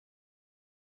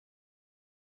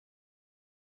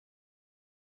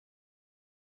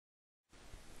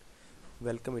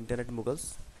Welcome Internet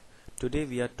Muggles. Today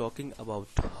we are talking about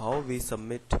how we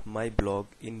submit my blog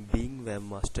in Bing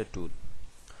Webmaster tool.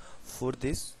 For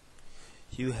this,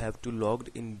 you have to log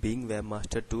in Bing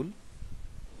Webmaster tool.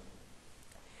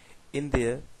 In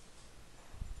there,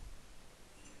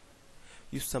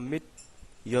 you submit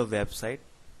your website.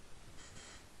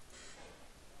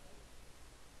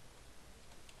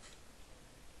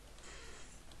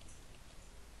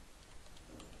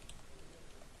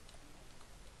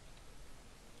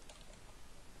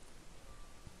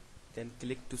 Then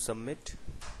click to submit.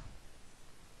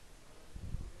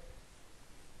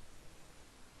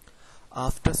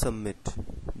 After submit,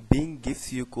 Bing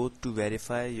gives you code to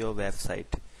verify your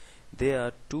website. There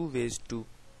are two ways to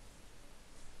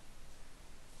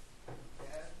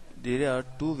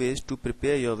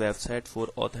prepare your website for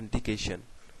authentication,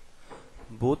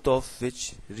 both of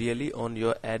which really on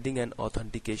your adding an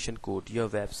authentication code your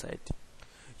website.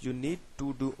 You need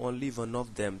to do only one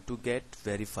of them to get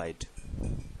verified.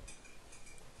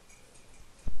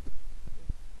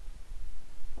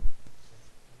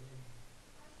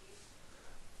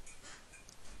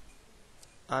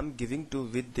 I'm giving to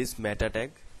with this meta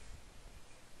tag.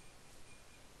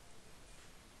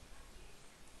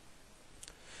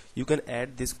 You can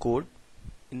add this code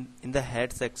in the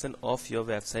head section of your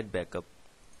website backup.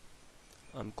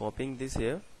 I'm copying this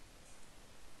here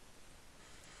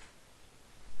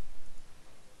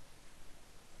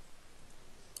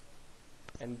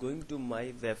and going to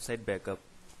my website backup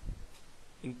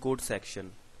in code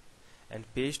section and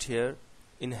paste here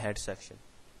in head section.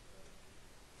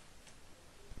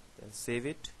 Then save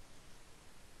it.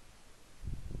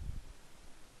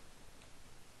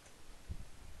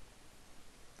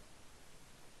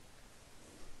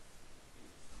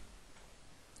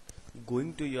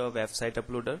 Going to your website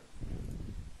uploader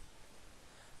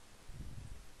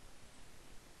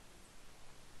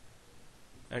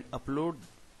and upload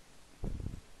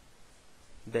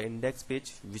the index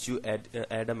page which you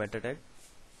add a meta tag.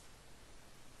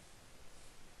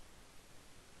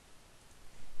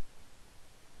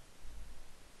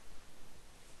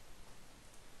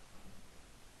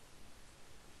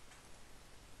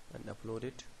 And upload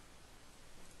it.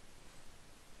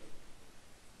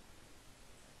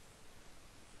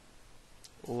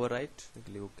 Overwrite,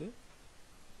 click OK.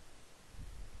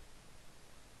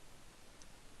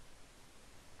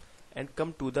 And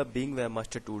come to the Bing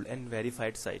Webmaster tool and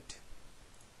verified site.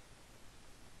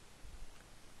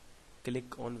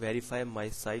 Click on verify my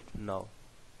site now.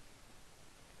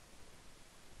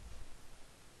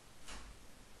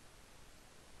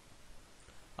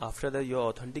 After that, your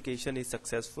authentication is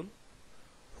successful.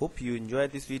 Hope you enjoy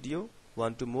this video.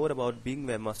 Want to more about Bing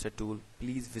Webmaster tool?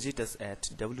 Please visit us at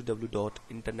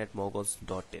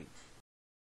www.internetmoguls.in.